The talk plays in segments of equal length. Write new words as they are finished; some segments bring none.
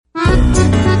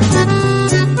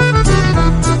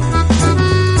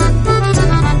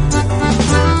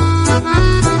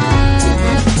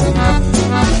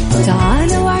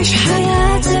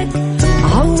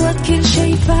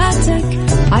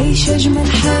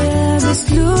الحياة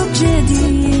بأسلوب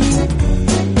جديد.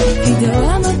 في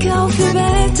دوامك أو في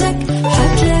بيتك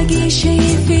حتلاقي شي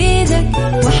يفيدك،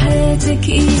 وحياتك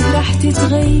إيه راح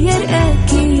تتغير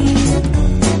أكيد.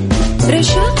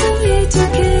 رشاق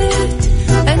ويتوكيت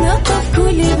أنا قف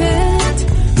كل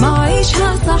بيت، ما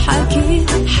عيشها صح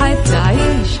أكيد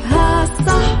حتعيشها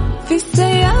صح. في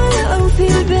السيارة أو في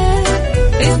البيت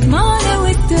اسمعنا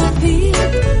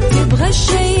والتوفيق، تبغى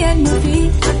الشيء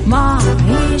المفيد ما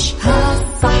عيشها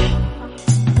صح.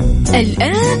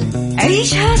 الآن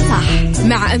عيشها صح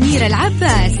مع أميرة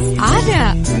العباس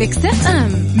على ميكس اف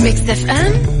ام. ميكس اف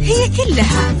ام هي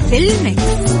كلها في الميكس.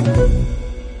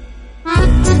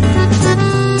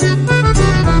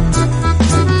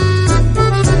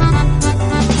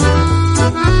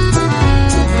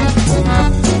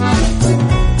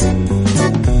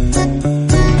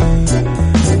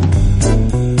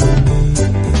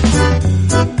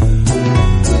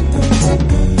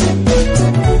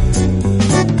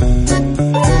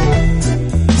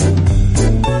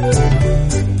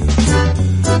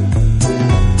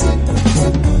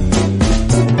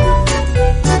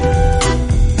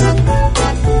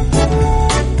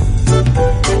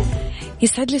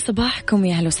 يسعد لي صباحكم،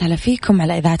 يا أهلا وسهلا فيكم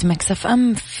على إذاعة ميكس اف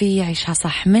ام في عيشها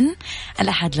صح من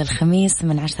الأحد للخميس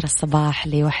من 10 الصباح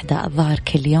ل1 الظهر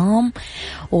كل يوم،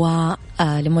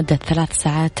 ولمدة 3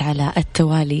 ساعات على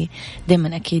التوالي.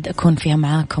 دايما أكيد أكون فيها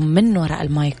معاكم من وراء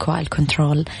المايك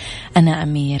والكنترول. أنا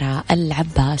أميرة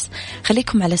العباس.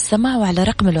 خليكم على السماع وعلى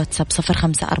رقم الواتساب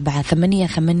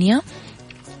 054881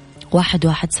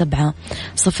 11700.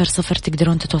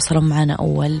 تقدرون تتواصلون معنا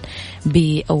أول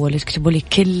بأول، تكتبوا لي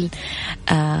كل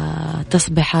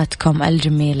تصبيحاتكم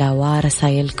الجميلة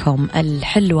ورسائلكم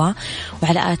الحلوة،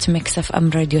 وعلى آت ميكس اف ام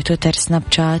راديو، تويتر، سناب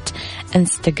شات،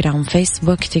 انستغرام،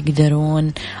 فيسبوك.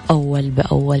 تقدرون أول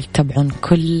بأول تتابعون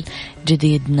كل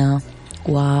جديدنا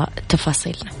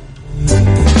وتفاصيلنا.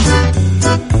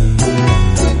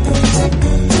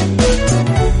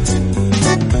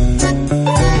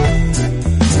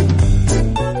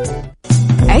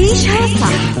 عيشها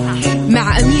صح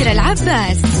مع أميرة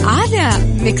العباس على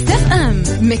ميكس اف ام.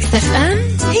 ميكس اف ام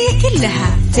هي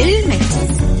كلها في الميكس.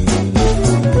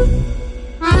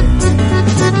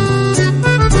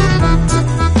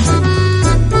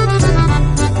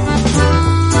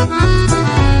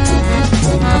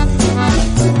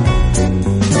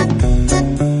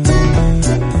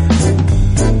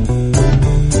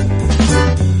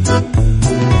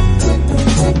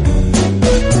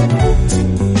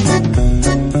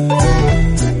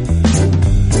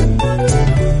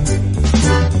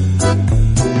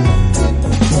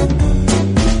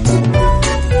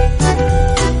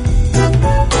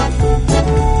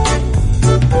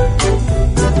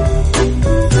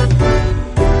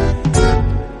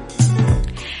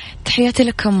 تحياتي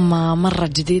لكم مرة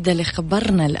جديدة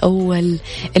لخبرنا الأول.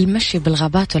 المشي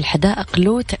بالغابات والحدائق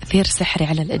له تأثير سحري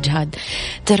على الإجهاد.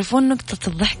 تعرفون نقطة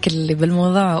الضحك اللي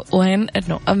بالموضوع وين؟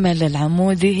 أنه أمل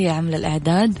العمودي هي عاملة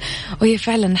الإعداد، وهي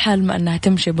فعلا حال ما أنها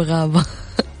تمشي بغابة.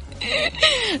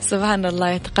 سبحان الله،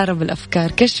 يتقارب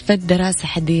الأفكار. كشفت دراسة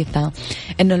حديثة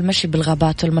أنه المشي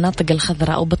بالغابات والمناطق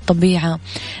الخضراء أو بالطبيعة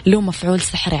له مفعول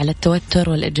سحري على التوتر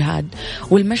والإجهاد،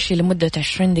 والمشي لمدة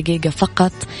 20 دقيقة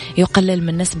فقط يقلل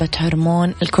من نسبة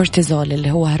هرمون الكورتيزول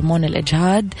اللي هو هرمون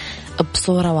الإجهاد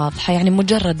بصورة واضحة. يعني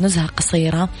مجرد نزهة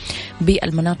قصيرة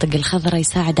بالمناطق الخضراء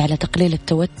يساعد على تقليل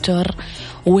التوتر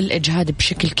والإجهاد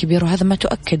بشكل كبير، وهذا ما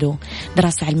تؤكده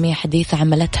دراسة علمية حديثة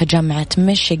عملتها جامعة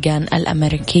ميشيغان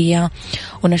الأمريكية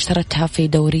ونشرتها في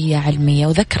دورية علمية.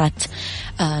 وذكرت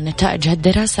نتائج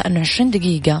هالدراسة أنه 20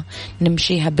 دقيقة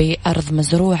نمشيها بأرض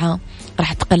مزروعة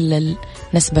راح تقلل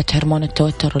نسبة هرمون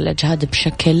التوتر والإجهاد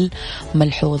بشكل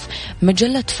ملحوظ.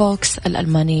 مجلة فوكس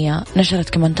الألمانية نشرت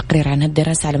كمان تقرير عن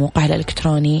هالدراسة على موقعها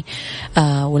الإلكتروني،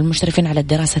 والمشرفين على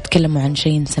الدراسة تكلموا عن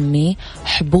شيء نسميه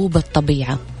حبوب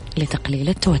الطبيعة لتقليل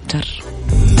التوتر.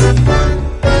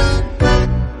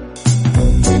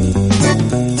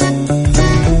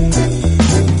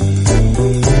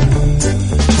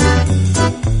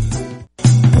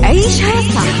 عيشها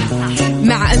صح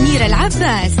مع أميرة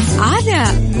العباس على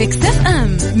ميكس اف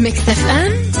ام. ميكس اف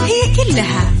ام هي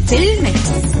كلها في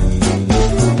الميكس.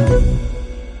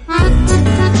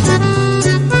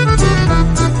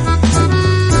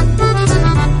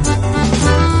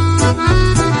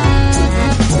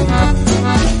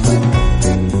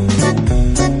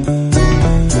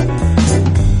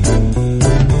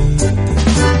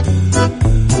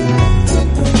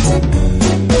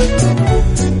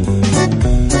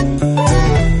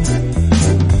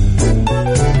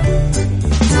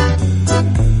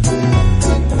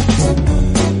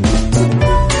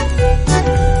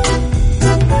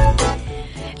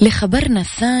 لخبرنا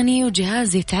الثاني،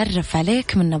 وجهاز يتعرف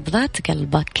عليك من نبضات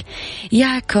قلبك.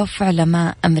 يعكف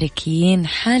علماء أمريكيين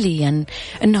حاليا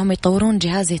أنهم يطورون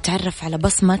جهاز يتعرف على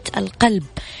بصمة القلب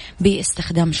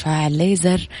باستخدام شعاع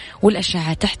الليزر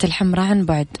والأشعة تحت الحمراء عن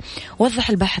بعد. وضح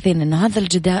الباحثين أنه هذا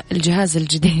الجهاز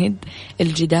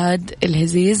الجداد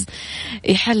الهزيز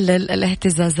يحلل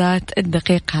الاهتزازات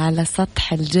الدقيقة على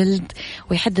سطح الجلد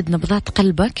ويحدد نبضات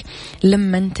قلبك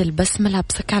لما تلبس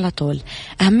ملابسك على طول.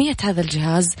 أهمية هذا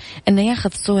الجهاز أنه ياخذ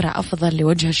صورة أفضل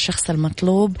لوجه الشخص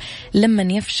المطلوب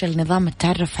لما يفشل نظام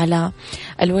التعرف على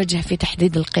الوجه في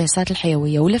تحديد القياسات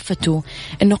الحيوية. ولفتوا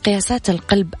أنه قياسات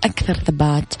القلب أكثر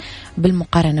ثبات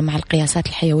بالمقارنة مع القياسات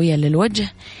الحيوية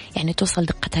للوجه، يعني توصل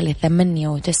دقتها ل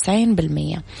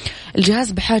 98%.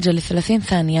 الجهاز بحاجة ل30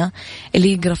 ثانية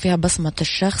اللي يقرأ فيها بصمة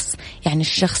الشخص، يعني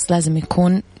الشخص لازم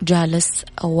يكون جالس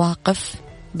أو واقف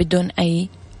بدون أي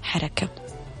حركة.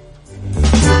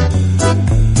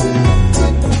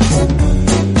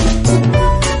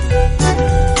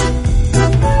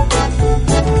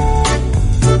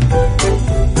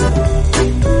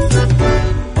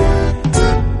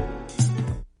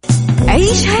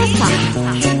 عيشها صح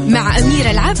مع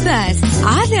أميرة العباس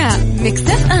على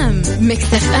مكسف أم.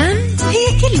 مكسف أم هي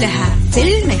كلها في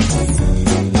المكس.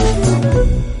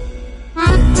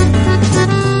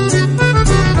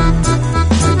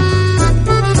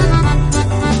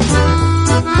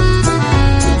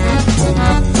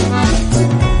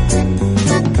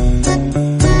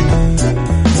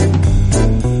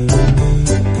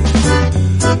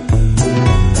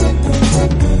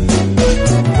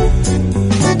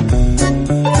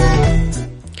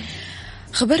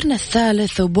 خبرنا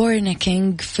الثالث، وبورن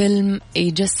كينج، فيلم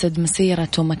يجسد مسيرة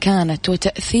ومكانة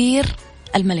وتأثير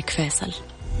الملك فيصل.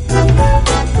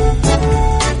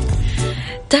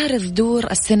 تعرض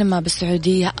دور السينما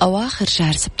بالسعودية أواخر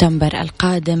شهر سبتمبر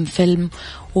القادم فيلم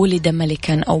ولد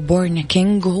ملكا أو بورن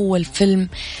كينج، وهو الفيلم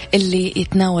اللي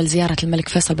يتناول زيارة الملك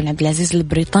فيصل بن عبد العزيز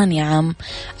لبريطانيا عام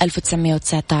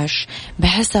 1919.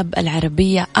 بحسب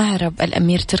العربية، أعرب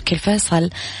الأمير تركي الفيصل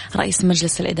رئيس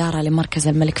مجلس الإدارة لمركز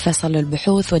الملك فيصل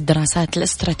للبحوث والدراسات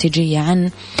الاستراتيجية عن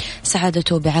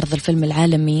سعادته بعرض الفيلم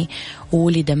العالمي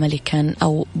ولد ملكا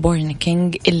أو بورن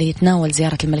كينج اللي يتناول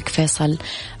زيارة الملك فيصل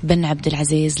بن عبد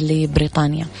العزيز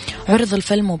لبريطانيا. عرض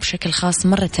الفيلم بشكل خاص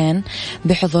مرتين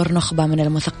بحضور نخبة من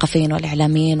المثقفين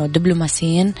والإعلاميين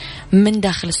والدبلوماسيين من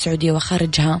داخل السعودية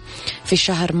وخارجها في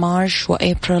شهر مارس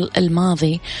وأبريل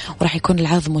الماضي، وراح يكون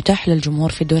العرض متاح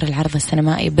للجمهور في دور العرض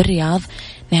السينمائي بالرياض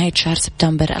نهاية شهر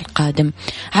سبتمبر القادم.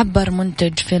 عبر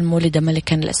منتج فيلم ولد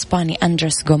ملكا الإسباني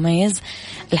أندريس غوميز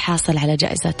الحاصل على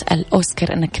جائزة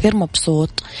الأوسكار أنه كثير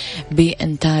مبسوط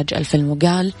بإنتاج الفيلم،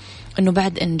 وقال أنه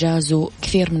بعد إنجازه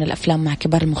كثير من الأفلام مع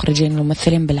كبار المخرجين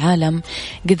والممثلين بالعالم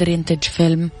قدر ينتج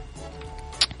فيلم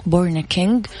بورن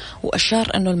كينج،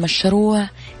 وأشار أنه المشروع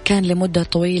كان لمدة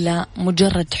طويلة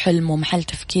مجرد حلم ومحل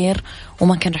تفكير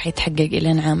وما كان رح يتحقق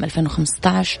إلى عام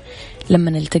 2015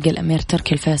 لما التقى الأمير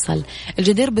تركي الفيصل.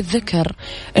 الجدير بالذكر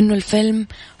أنه الفيلم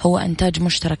هو إنتاج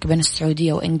مشترك بين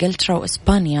السعودية وإنجلترا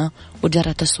وإسبانيا،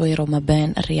 وجرى تصويره ما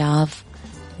بين الرياض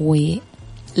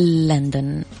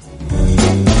ولندن.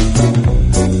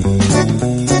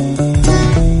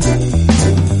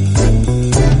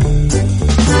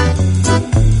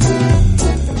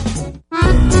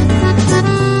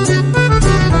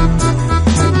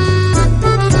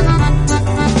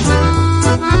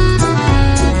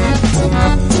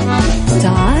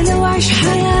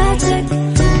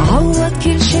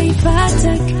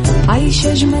 عيش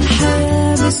أجمل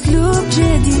حياة بأسلوب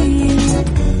جديد،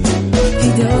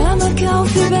 في دوامك أو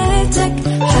في بيتك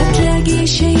حتلاقي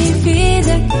شي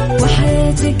يفيدك،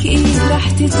 وحياتك إيه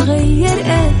راح تتغير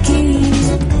أكيد.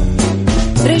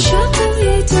 رشاق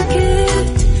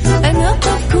ويتكت أنا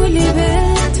قف كل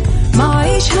بيت، ما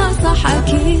عيشها صح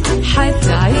أكيد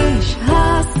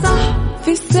حتعيشها صح،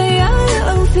 في السيارة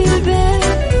أو في البيت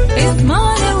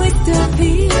اسمعنا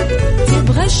والتوفيق،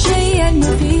 تبغى الشي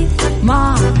المفيد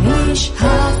ما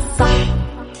عيشها صح.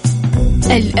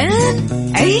 الآن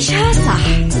عيشها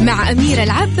صح مع أميرة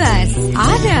العباس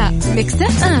على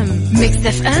مكسف أم.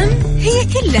 مكسف أم هي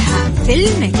كلها في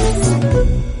المكس.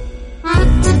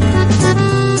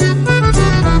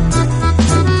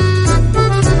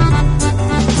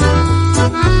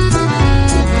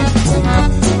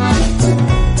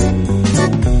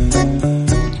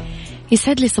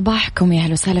 يسعد لي صباحكم، يا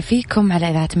أهلا وسهلا فيكم على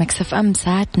إذاعة مكسف أم.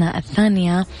 ساعتنا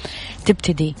الثانية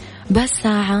تبتدي، بس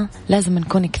ساعة لازم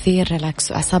نكون كثير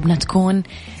ريلاكس وأعصابنا تكون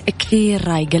كثير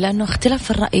رايقة، لأنه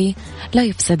اختلاف الرأي لا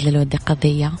يفسد للود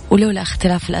قضية، ولولا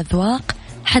اختلاف الأذواق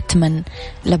حتما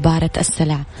لبارة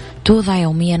السلع. توضع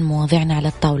يوميا مواضيعنا على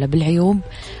الطاولة بالعيوب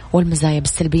والمزايا،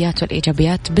 بالسلبيات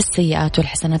والإيجابيات، بالسيئات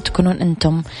والحسنات. تكونون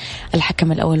أنتم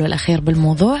الحكم الأول والأخير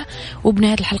بالموضوع.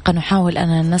 وبنهاية الحلقة نحاول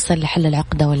أن نصل لحل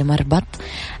العقدة ولمربط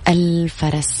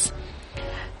الفرس.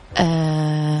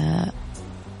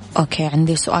 أوكي،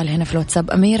 عندي سؤال هنا في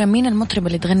الواتساب. أميرة، مين المطرب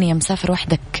اللي تغني يا مسافر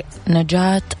وحدك؟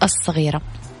 نجاة الصغيرة.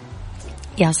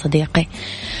 يا صديقي،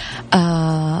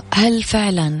 هل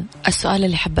فعلا السؤال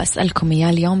اللي حابة أسألكم إياه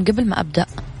اليوم قبل ما أبدأ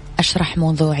أشرح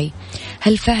موضوعي،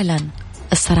 هل فعلا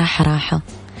الصراحة راحة؟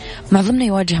 معظمنا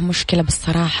يواجه مشكلة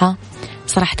بالصراحة،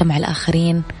 صراحته مع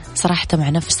الآخرين، صراحته مع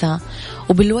نفسه،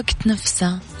 وبالوقت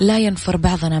نفسه لا ينفر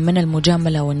بعضنا من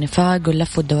المجاملة والنفاق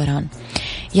واللف والدوران.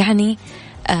 يعني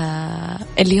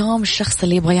اليوم الشخص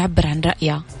اللي يبغى يعبر عن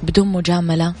رأيه بدون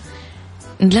مجاملة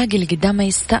نلاقي اللي قدامه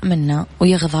يستأمننا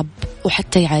ويغضب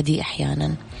وحتى يعادي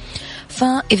أحيانا.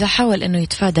 فإذا حاول أنه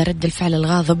يتفادى رد الفعل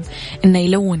الغاضب، أنه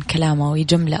يلون كلامه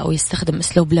ويجمله أو يستخدم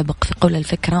أسلوب لبق في قول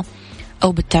الفكرة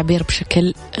أو بالتعبير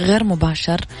بشكل غير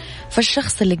مباشر،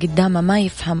 فالشخص اللي قدامه ما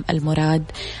يفهم المراد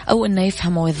أو أنه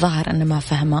يفهمه ويظهر أنه ما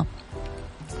فهمه.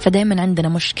 فدايما عندنا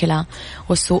مشكلة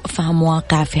وسوء فهم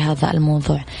واقع في هذا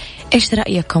الموضوع. إيش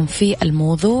رأيكم في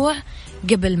الموضوع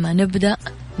قبل ما نبدأ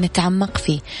نتعمق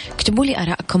فيه؟ اكتبوا لي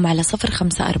آراءكم على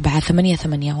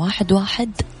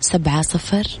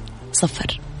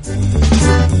 0548811700.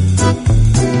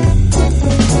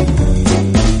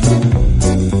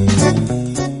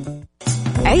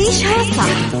 عيشها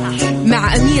صح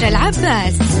مع أميرة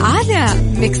العباس على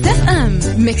ميكس اف ام.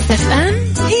 ميكس اف ام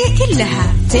هي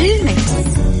كلها في الميكس.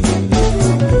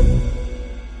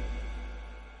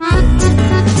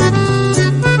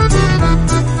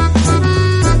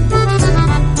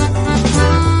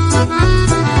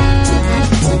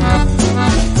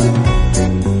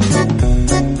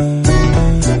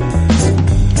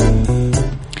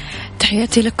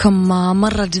 تحياتي لكم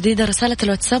مرة جديدة. رسالة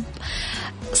الواتساب: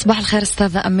 صباح الخير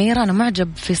أستاذة أميرة، أنا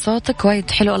معجب في صوتك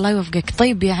وايد حلو، الله يوفقك.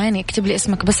 طيب يا عيني، اكتب لي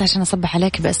اسمك بس عشان أصبح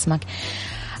عليك باسمك.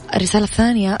 الرسالة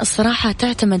الثانية: الصراحة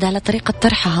تعتمد على طريقة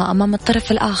طرحها أمام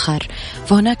الطرف الآخر،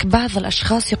 فهناك بعض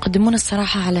الأشخاص يقدمون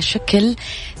الصراحة على شكل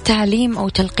تعليم أو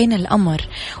تلقين الأمر،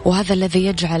 وهذا الذي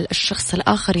يجعل الشخص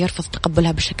الآخر يرفض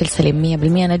تقبلها بشكل سليم.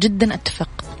 100% أنا جدا أتفق.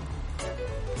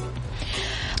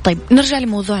 طيب نرجع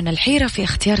لموضوعنا. الحيرة في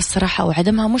اختيار الصراحة أو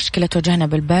عدمها مشكلة تواجهنا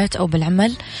بالبيت أو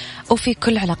بالعمل أو في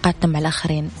كل علاقاتنا مع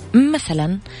الآخرين.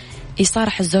 مثلا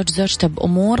يصارح الزوج زوجته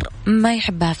بأمور ما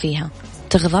يحبها فيها،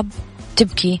 تغضب،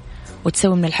 تبكي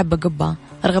وتسوي من الحبة قبة،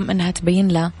 رغم أنها تبين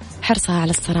له حرصها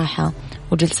على الصراحة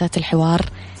وجلسات الحوار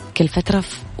كل فترة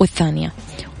والثانية،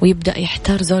 ويبدأ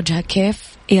يحتار زوجها كيف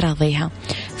يراضيها.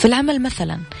 في العمل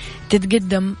مثلا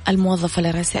تتقدم الموظفة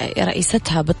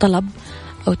لرئيستها بطلب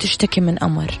أو تشتكي من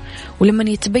أمر، ولما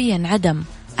يتبين عدم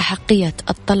أحقية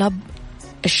الطلب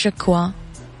الشكوى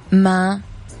ما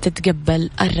تتقبل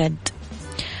الرد،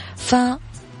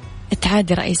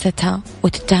 فتعادي رئيستها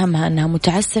وتتهمها أنها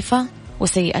متعسفة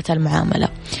وسيئة المعاملة.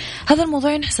 هذا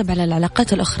الموضوع ينحسب على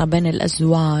العلاقات الأخرى بين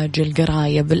الأزواج،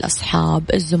 القرايب، الأصحاب،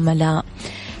 الزملاء.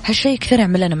 هالشيء كثير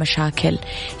يعمل لنا مشاكل.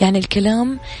 يعني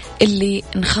الكلام اللي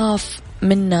نخاف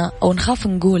منه أو نخاف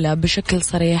نقوله بشكل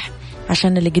صريح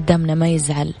عشان اللي قدامنا ما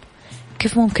يزعل،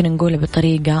 كيف ممكن نقوله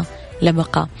بطريقة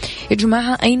لبقة؟ يا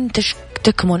جماعة، أين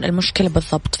تكمن المشكلة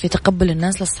بالضبط؟ في تقبل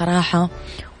الناس للصراحة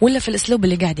ولا في الأسلوب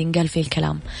اللي قاعد ينقال فيه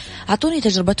الكلام؟ أعطوني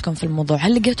تجربتكم في الموضوع.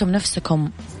 هل لقيتم نفسكم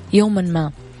يوما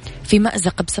ما في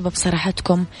مأزق بسبب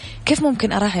صراحتكم؟ كيف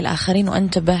ممكن أراعي الآخرين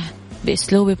وأنتبه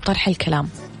بأسلوبي بطرح الكلام؟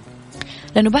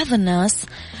 لأنه بعض الناس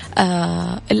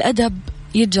الأدب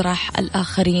يجرح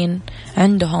الآخرين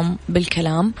عندهم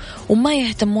بالكلام وما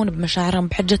يهتمون بمشاعرهم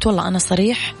بحجة والله أنا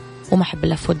صريح وما أحب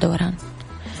اللف والدوران.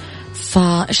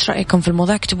 فإيش رأيكم في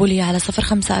الموضوع؟ اكتبوا لي على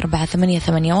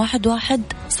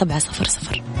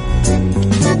 0548811700.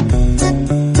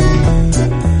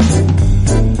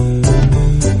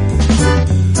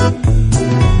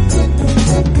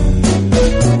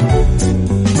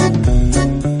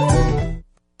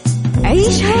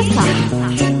 عيشها صح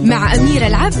مع أميرة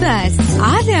العباس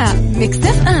على ميكس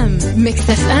اف ام. ميكس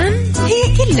اف ام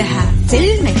هي كلها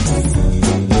في الميكس.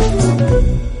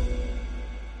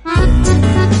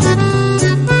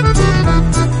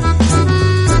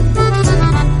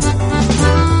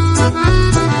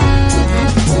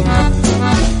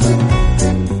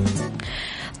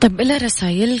 طيب إلى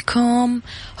رسائلكم.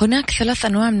 هناك 3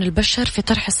 أنواع من البشر في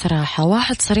طرح الصراحة.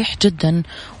 واحد صريح جدا،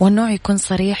 والنوع يكون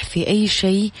صريح في أي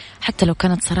شيء حتى لو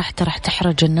كانت صراحته راح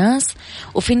تحرج الناس،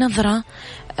 وفي نظرة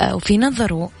وفي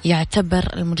نظره يعتبر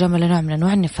المجاملة نوع من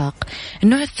أنواع النفاق.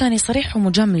 النوع الثاني صريح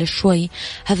ومجامل شوي،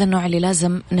 هذا النوع اللي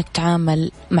لازم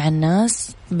نتعامل مع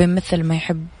الناس بمثل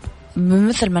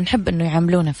ما نحب أنه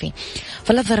يعاملونا فيه.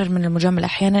 فلا ضرر من المجاملة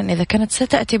أحيانا إذا كانت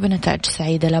ستأتي بنتائج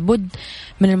سعيدة، لابد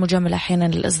من المجاملة أحيانا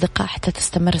للأصدقاء حتى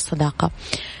تستمر الصداقة.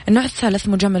 النوع الثالث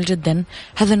مجامل جدا،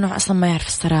 هذا النوع أصلا ما يعرف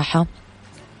الصراحة،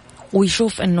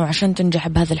 ويشوف أنه عشان تنجح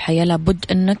بهذه الحياة لابد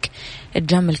أنك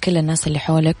تجامل كل الناس اللي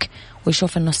حولك،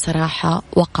 ويشوف أنه الصراحة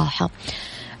وقاحة.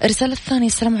 الرسالة الثانية: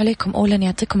 السلام عليكم، أولا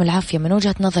يعطيكم العافية، من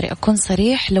وجهة نظري أكون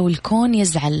صريح لو الكون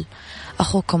يزعل.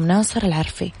 أخوكم ناصر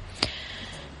العرفي.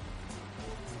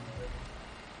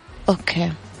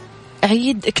 أوكي،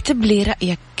 عيد اكتب لي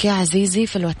رأيك يا عزيزي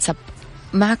في الواتساب.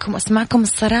 معكم أسمعكم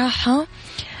الصراحة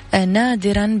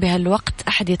نادرا بهالوقت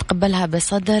أحد يتقبلها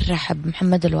بصدر رحب.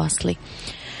 محمد الواصلي.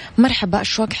 مرحبا،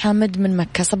 أشواق حامد من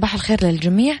مكة. صباح الخير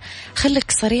للجميع.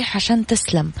 خليك صريح عشان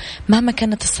تسلم، مهما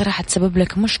كانت الصراحة تسبب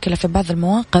لك مشكلة في بعض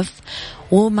المواقف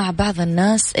ومع بعض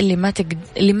الناس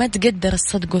اللي ما تقدر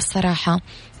الصدق والصراحة،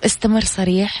 استمر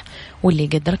صريح واللي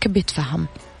يقدرك بيتفهم.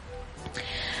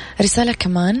 رسالة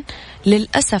كمان: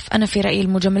 للأسف أنا في رأيي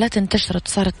المجاملات انتشرت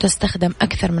وصارت تستخدم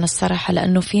أكثر من الصراحة،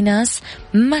 لأنه في ناس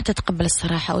ما تتقبل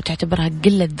الصراحة أو تعتبرها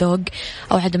قلة ذوق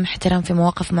أو عدم احترام في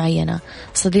مواقف معينة.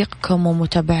 صديقكم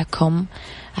ومتابعكم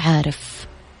عارف،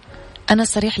 أنا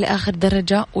صريح لآخر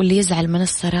درجة، واللي يزعل من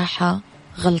الصراحة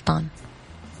غلطان.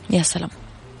 يا سلام.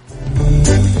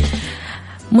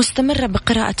 مستمرة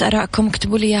بقراءة آرائكم،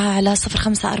 اكتبوا لي إياها على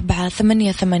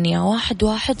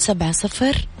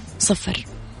 0548811700.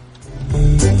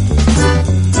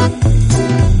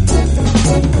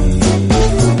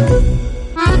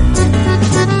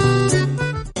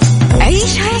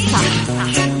 عيشها صح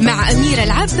مع أميرة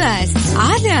العباس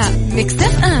على ميكس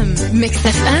اف ام. ميكس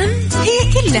اف ام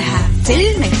هي كلها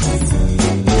في الميكس.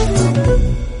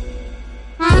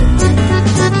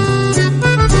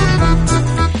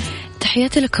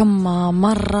 تحياتي لكم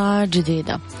مرة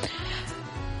جديدة.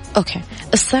 أوكي،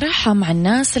 الصراحة مع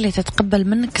الناس اللي تتقبل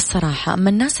منك الصراحة، أما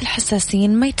الناس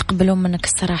الحساسين ما يتقبلون منك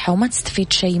الصراحة وما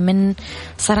تستفيد شيء من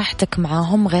صراحتك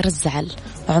معهم غير الزعل.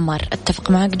 عمر،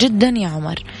 أتفق معك جدا يا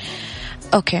عمر.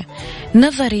 أوكي،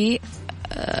 نظري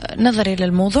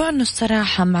للموضوع أنه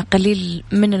الصراحة مع قليل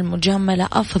من المجاملة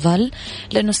أفضل،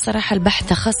 لأنه الصراحة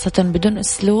البحتة خاصة بدون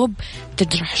أسلوب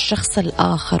تجرح الشخص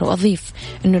الآخر، وأضيف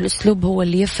أنه الأسلوب هو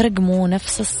اللي يفرق مو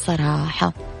نفس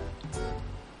الصراحة.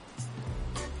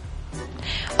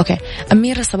 أوكي،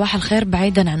 أميرة صباح الخير.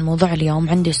 بعيدا عن موضوع اليوم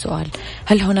عندي سؤال: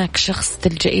 هل هناك شخص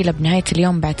تلجئي له بنهاية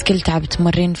اليوم بعد كل تعب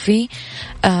تمرين فيه؟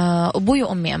 أبوي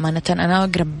وأمي أمانة، أنا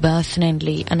أقرب اثنين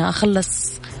لي. أنا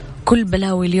أخلص كل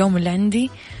بلاوي اليوم اللي عندي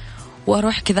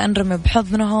وأروح كذا أنرمي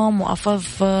بحضنهم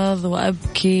وأفضفض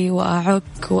وأبكي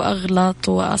وأعك وأغلط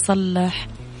وأصلح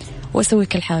وأسوي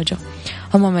كل حاجة.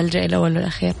 هم ملجئي الأول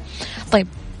والأخير. طيب،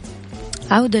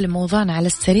 عودة لموضوعنا على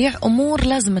السريع. أمور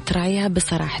لازم تراعيها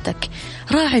بصراحتك.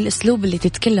 راعي الأسلوب اللي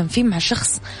تتكلم فيه مع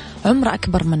شخص عمره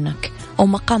أكبر منك أو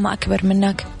مقامه أكبر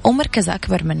منك أو مركزه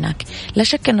أكبر منك. لا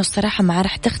شك أنه الصراحة ما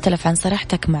راح تختلف عن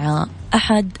صراحتك مع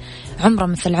أحد عمره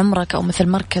مثل عمرك أو مثل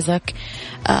مركزك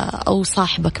أو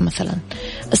صاحبك مثلا.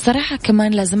 الصراحة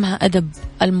كمان لازمها أدب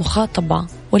المخاطبة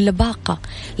واللباقة.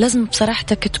 لازم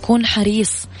بصراحتك تكون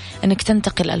حريص أنك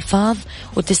تنتقي الألفاظ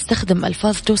وتستخدم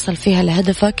ألفاظ توصل فيها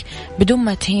لهدفك بدون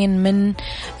ما تهين من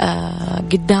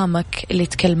قدامك اللي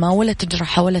تكلمه ولا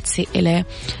تجرحه ولا تسيء إليه،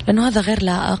 لأنه هذا غير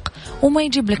لائق وما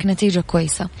يجيب لك نتيجة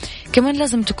كويسة. كمان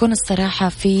لازم تكون الصراحة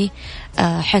في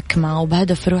حكمة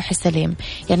وبهدف روحي سليم.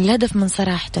 يعني الهدف من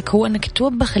صراحتك هو أنك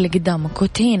توبخ اللي قدامك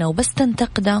وتهينه وبس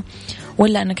تنتقده،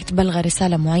 ولا أنك تبلغ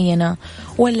رسالة معينة،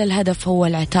 ولا الهدف هو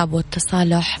العتاب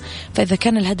والتصالح. فإذا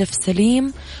كان الهدف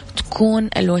سليم تكون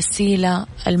الوسيلة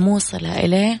الموصلة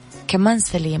إليه كمان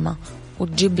سليمة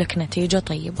وتجيب لك نتيجة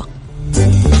طيبة.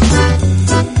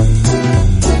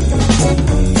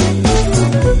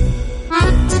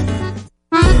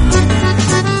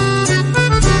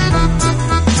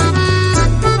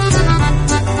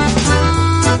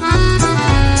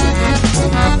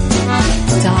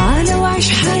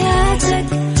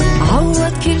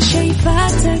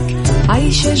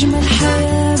 عيش أجمل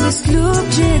حياة بأسلوب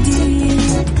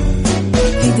جديد،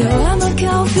 في دوامك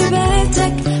أو في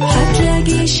بيتك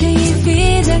حتلاقي شي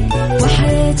يفيدك،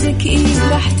 وحياتك إيه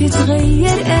راح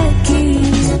تتغير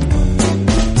أكيد.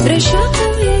 رشاق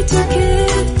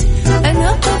ويتوكيت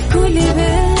أنا قف كل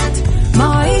بيت،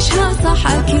 ما عيشها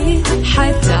صح أكيد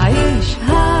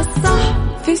حتعيشها صح،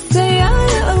 في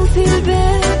السيارة أو في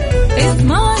البيت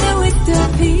اسمعنا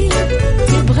والتوفيق،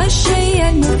 تبغى الشي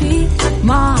المفيد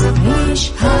ما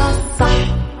عيشها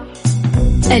صح.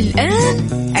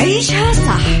 الآن عيش عيشها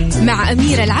صح مع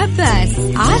أميرة العباس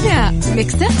على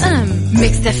مكسف أم.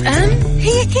 مكسف أم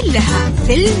هي كلها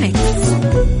في المكس.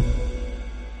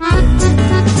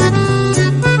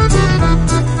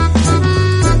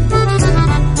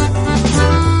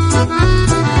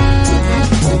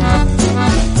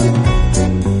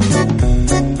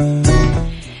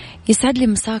 يسعد لي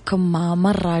مساكم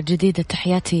مرة جديدة،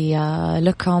 تحياتي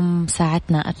لكم.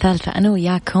 ساعتنا الثالثة أنا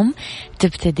وياكم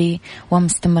تبتدي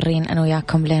ومستمرين أنا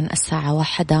وياكم لين الساعة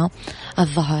 1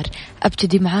 الظهر.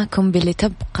 أبتدي معاكم باللي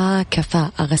تبقى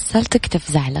كفاءة. غسالتك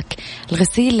تفزع لك.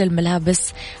 الغسيل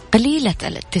للملابس قليلة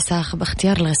الاتساخ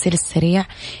باختيار الغسيل السريع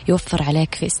يوفر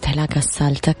عليك في استهلاك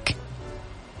غسالتك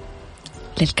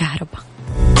للكهرباء.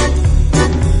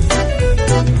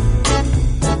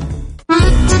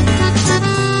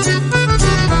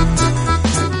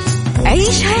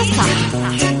 عيشها صح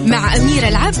مع أميرة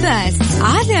العباس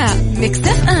على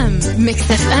مكسف أم.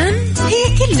 مكسف أم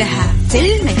هي كلها في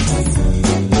المكس.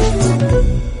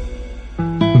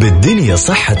 بالدنيا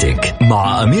صحتك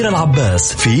مع أميرة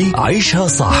العباس في عيشها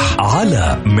صح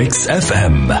على ميكس اف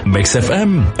ام. ميكس اف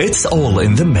ام it's all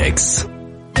in the mix.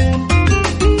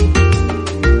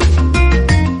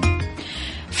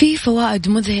 في فوائد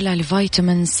مذهلة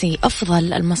لفيتامين سي.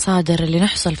 أفضل المصادر اللي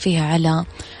نحصل فيها على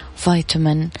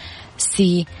فيتامين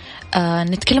سي.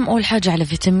 نتكلم أول حاجة على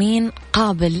فيتامين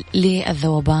قابل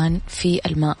للذوبان في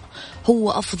الماء.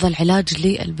 هو أفضل علاج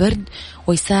للبرد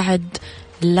ويساعد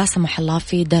لا سمح الله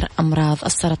في درء أمراض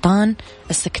السرطان،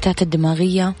 السكتات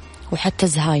الدماغية وحتى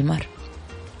الزهايمر.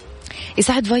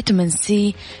 يساعد فيتامين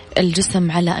سي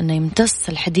الجسم على أنه يمتص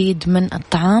الحديد من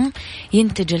الطعام،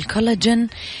 ينتج الكولاجين،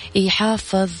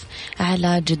 يحافظ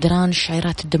على جدران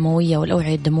الشعيرات الدموية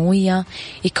والأوعية الدموية،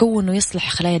 يكون ويصلح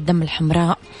خلايا الدم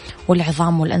الحمراء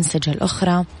والعظام والأنسجة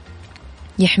الأخرى،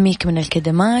 يحميك من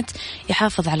الكدمات،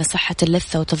 يحافظ على صحة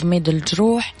اللثة وتضميد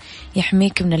الجروح،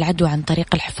 يحميك من العدوى عن طريق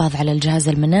الحفاظ على الجهاز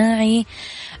المناعي،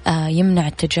 يمنع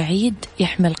التجاعيد،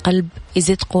 يحمي القلب،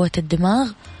 يزيد قوة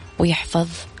الدماغ ويحفظ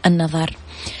النظر.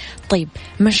 طيب،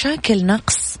 مشاكل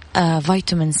نقص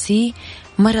فيتامين سي.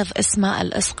 مرض اسمه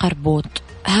الأسقربوط.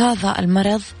 هذا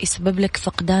المرض يسبب لك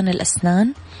فقدان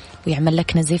الأسنان ويعمل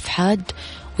لك نزيف حاد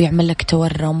ويعمل لك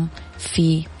تورم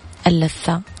في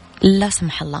اللثة لا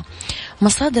سمح الله.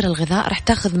 مصادر الغذاء رح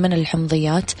تاخذ من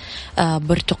الحمضيات،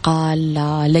 برتقال،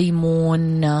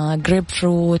 ليمون، جريب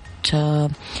فروت،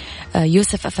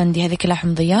 يوسف أفندي، هذه كلها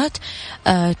حمضيات.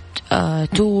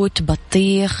 توت،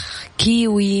 بطيخ،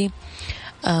 كيوي،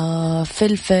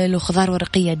 فلفل وخضار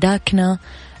ورقية داكنة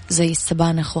زي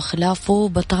السبانخ وخلافه،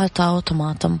 بطاطا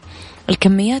وطماطم.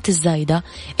 الكميات الزايدة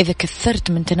إذا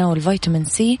كثرت من تناول فيتامين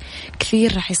سي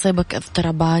كثير رح يصيبك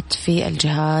اضطرابات في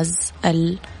الجهاز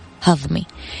الهضمي.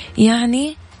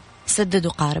 يعني سدد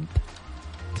وقارب.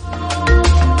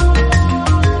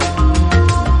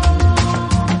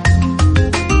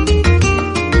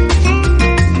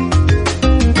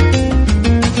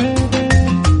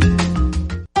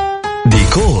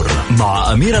 ديكور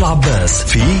مع أميرة العباس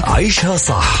في عيشها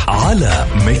صح على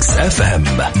ميكس اف ام.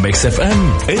 ميكس اف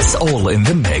ام it's all in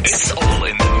the mix. It's all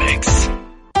in the mix.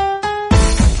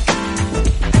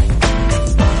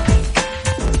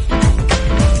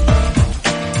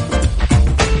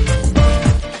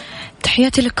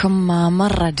 تحياتي لكم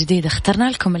مرة جديدة. اخترنا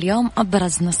لكم اليوم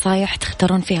أبرز نصايح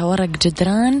تختارون فيها ورق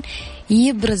جدران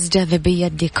يبرز جاذبية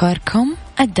ديكوركم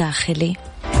الداخلي.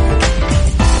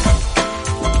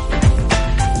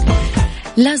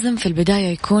 لازم في البداية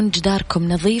يكون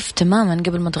جداركم نظيف تماما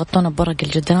قبل ما تغطونه بورق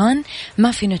الجدران.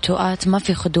 ما في نتوءات، ما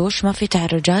في خدوش، ما في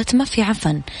تعرجات، ما في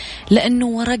عفن، لأنه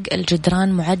ورق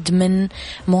الجدران معد من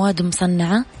مواد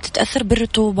مصنعة تتأثر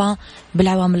بالرطوبة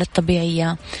بالعوامل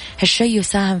الطبيعية. هالشيء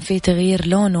يساهم في تغيير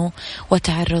لونه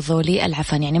وتعرضه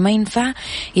للعفن. يعني ما ينفع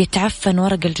يتعفن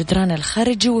ورق الجدران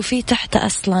الخارجي وفي تحت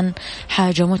أصلا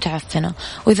حاجة متعفنة.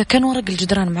 وإذا كان ورق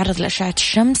الجدران معرض لأشعة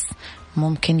الشمس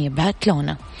ممكن يبهت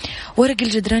لونه. ورق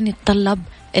الجدران يتطلب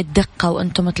الدقة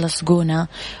وأنتم تلصقونه،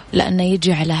 لأنه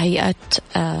يجي على هيئة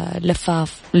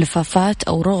لفافات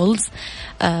أو رولز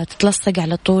تتلصق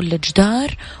على طول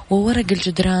الجدار. وورق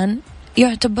الجدران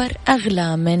يعتبر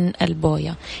أغلى من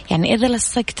البوية، يعني إذا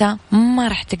لصقته ما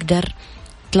راح تقدر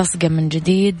تلصقه من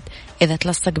جديد إذا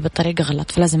تلصق بطريقة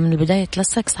غلط، فلازم من البداية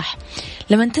تلصق صح.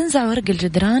 لما تنزع ورق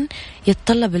الجدران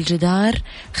يتطلب الجدار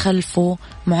خلفه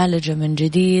معالجة من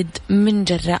جديد من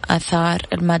جراء آثار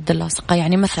المادة اللاصقة.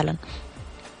 يعني مثلا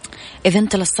إذا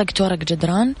أنت لصقت ورق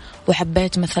جدران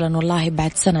وحبيت مثلا والله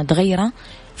بعد سنة تغيره،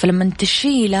 فلما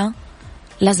تشيله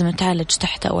لازم نتعالج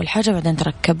تحت أول حاجة بعدين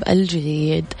تركب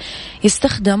الجديد.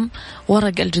 يستخدم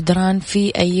ورق الجدران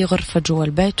في أي غرفة جوا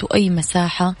البيت وأي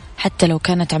مساحة حتى لو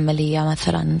كانت عملية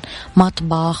مثلا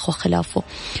مطبخ وخلافه.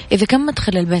 إذا كان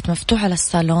مدخل البيت مفتوح على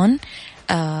الصالون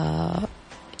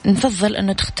نفضل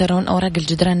أنه تختارون أوراق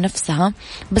الجدران نفسها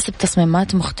بس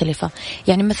بتصميمات مختلفة.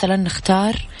 يعني مثلا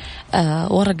نختار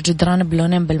ورق جدران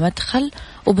بلونين بالمدخل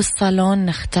وبالصالون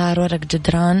نختار ورق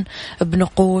جدران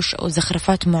بنقوش أو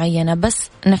زخرفات معينة بس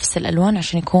نفس الألوان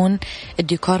عشان يكون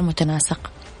الديكور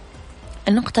متناسق.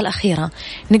 النقطة الأخيرة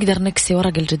نقدر نكسي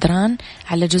ورق الجدران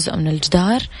على جزء من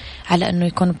الجدار على أنه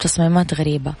يكون بتصميمات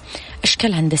غريبة،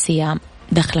 أشكال هندسية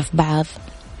داخلة في بعض.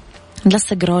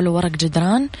 نلصق رول ورق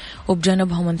جدران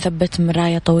وبجانبهم نثبت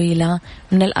مراية طويلة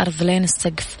من الأرض لين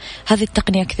السقف. هذه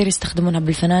التقنية كثير يستخدمونها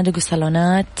بالفنادق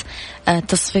وصالونات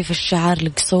تصفيف الشعر،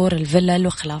 القصور، الفلل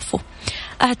وخلافه.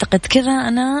 أعتقد كذا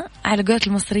أنا على قولة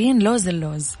المصريين لوز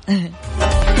اللوز.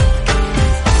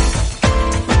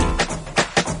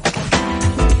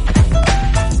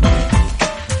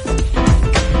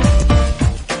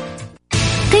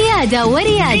 قيادة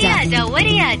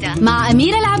وريادة مع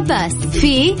أميرة العباس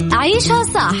في عيشها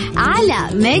صح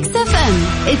على ميكس اف ام.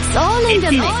 It's all in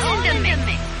the mix.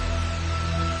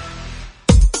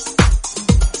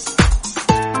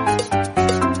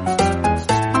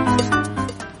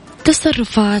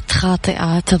 تصرفات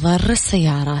خاطئة تضر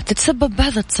السيارة. تتسبب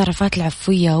بعض التصرفات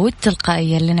العفوية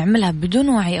والتلقائية اللي نعملها بدون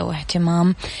وعي أو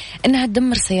اهتمام إنها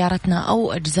تدمر سيارتنا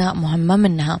أو أجزاء مهمة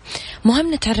منها.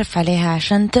 مهم نتعرف عليها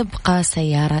عشان تبقى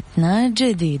سيارتنا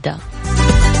جديدة.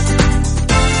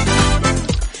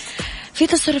 في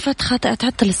تصرفات خاطئة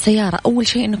تعطل السيارة. أول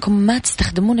شيء أنكم ما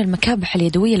تستخدمون المكابح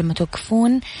اليدوية لما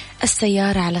توقفون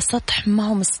السيارة على سطح ما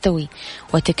هو مستوي،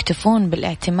 وتكتفون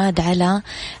بالاعتماد على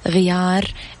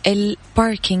غيار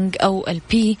الباركينج أو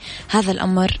البي. هذا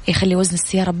الأمر يخلي وزن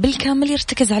السيارة بالكامل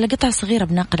يرتكز على قطعة صغيرة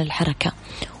بناقل الحركة،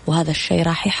 وهذا الشيء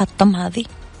راح يحطم هذه.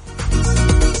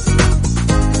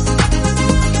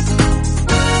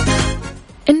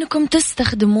 إنكم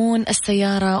تستخدمون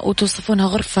السيارة وتوصفونها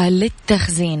غرفة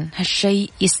للتخزين، هالشيء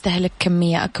يستهلك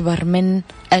كمية أكبر من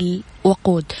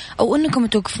الوقود. أو إنكم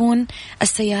توقفون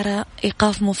السيارة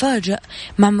إيقاف مفاجئ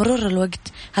مع مرور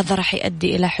الوقت، هذا راح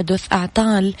يؤدي إلى حدوث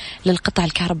أعطال للقطع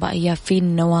الكهربائية في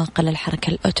النواقل الحركة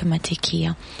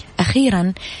الأوتوماتيكية.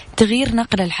 أخيرا تغيير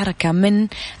نقل الحركة من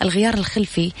الغيار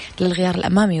الخلفي للغيار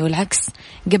الأمامي والعكس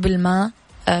قبل ما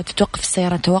تتوقف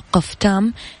السيارة توقف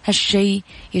تام، هالشيء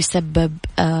يسبب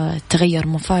تغير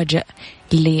مفاجئ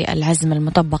للعزم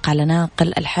المطبق على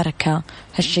ناقل الحركة.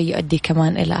 هالشيء يؤدي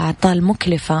كمان إلى أعطال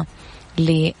مكلفة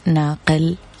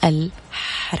لناقل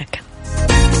الحركة.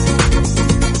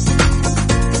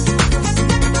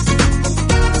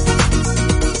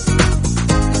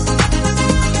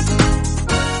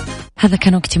 هذا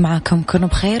كان وقتي معاكم، كونوا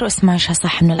بخير واسمعوا عيشها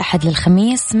صح من الأحد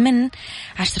للخميس من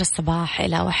 10 الصباح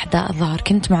إلى 1 الظهر.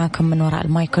 كنت معاكم من وراء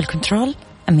المايك والكنترول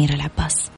أميرة العباس.